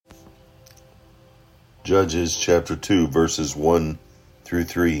Judges chapter 2, verses 1 through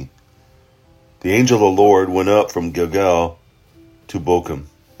 3. The angel of the Lord went up from Gilgal to Bochim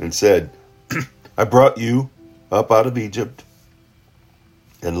and said, I brought you up out of Egypt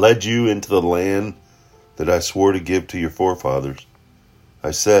and led you into the land that I swore to give to your forefathers.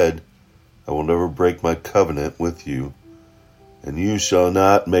 I said, I will never break my covenant with you, and you shall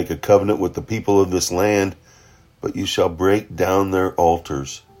not make a covenant with the people of this land, but you shall break down their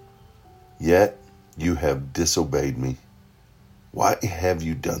altars. Yet you have disobeyed me. Why have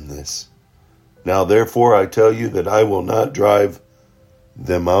you done this? Now therefore I tell you that I will not drive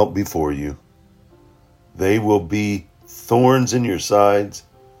them out before you. They will be thorns in your sides,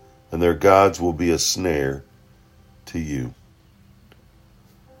 and their gods will be a snare to you.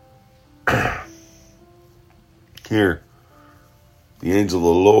 Here, the angel of the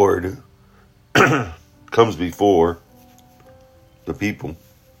Lord comes before the people.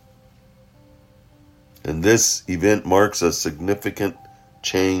 And this event marks a significant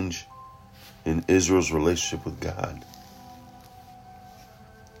change in Israel's relationship with God.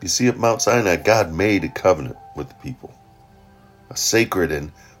 You see, at Mount Sinai, God made a covenant with the people, a sacred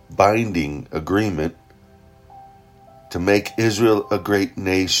and binding agreement to make Israel a great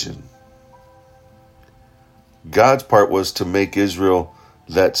nation. God's part was to make Israel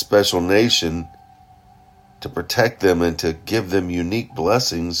that special nation, to protect them and to give them unique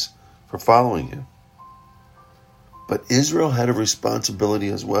blessings for following him. But Israel had a responsibility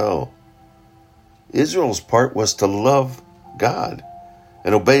as well. Israel's part was to love God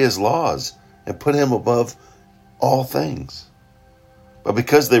and obey his laws and put him above all things. But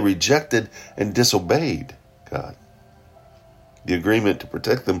because they rejected and disobeyed God, the agreement to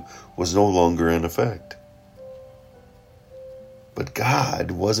protect them was no longer in effect. But God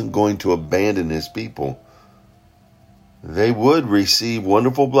wasn't going to abandon his people. They would receive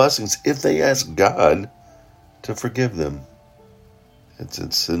wonderful blessings if they asked God to forgive them and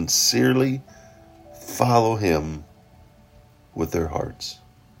to sincerely follow him with their hearts.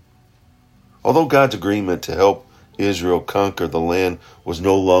 Although God's agreement to help Israel conquer the land was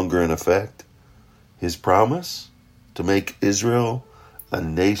no longer in effect, his promise to make Israel a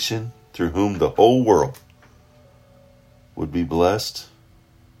nation through whom the whole world would be blessed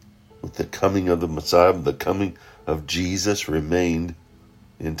with the coming of the Messiah, the coming of Jesus, remained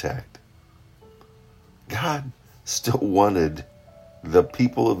intact. God still wanted the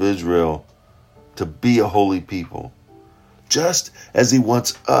people of Israel to be a holy people, just as he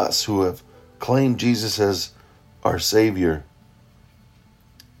wants us who have claimed Jesus as our Savior,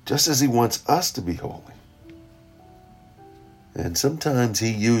 just as he wants us to be holy. And sometimes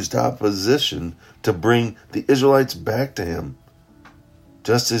he used opposition to bring the Israelites back to him,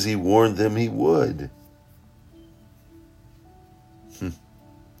 just as he warned them he would.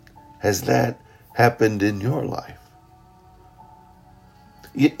 Has that happened in your life?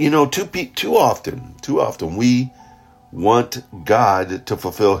 You know, too often we want God to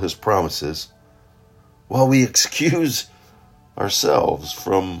fulfill his promises while we excuse ourselves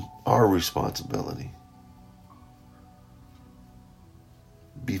from our responsibility.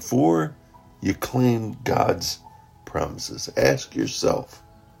 Before you claim God's promises, ask yourself,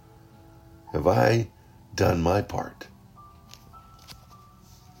 have I done my part?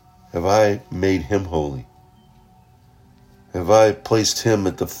 Have I made him holy? Have I placed him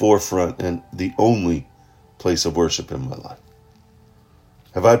at the forefront and the only place of worship in my life?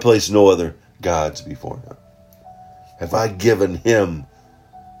 Have I placed no other gods before him? Have I given him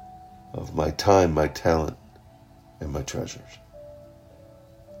of my time, my talent, and my treasures?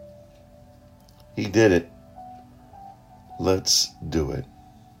 He did it. Let's do it.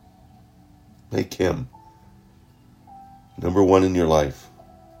 Make him number one in your life.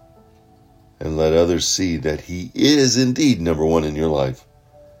 And let others see that he is indeed number one in your life,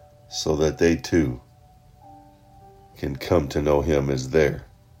 so that they too can come to know him as their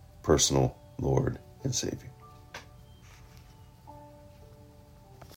personal Lord and Savior.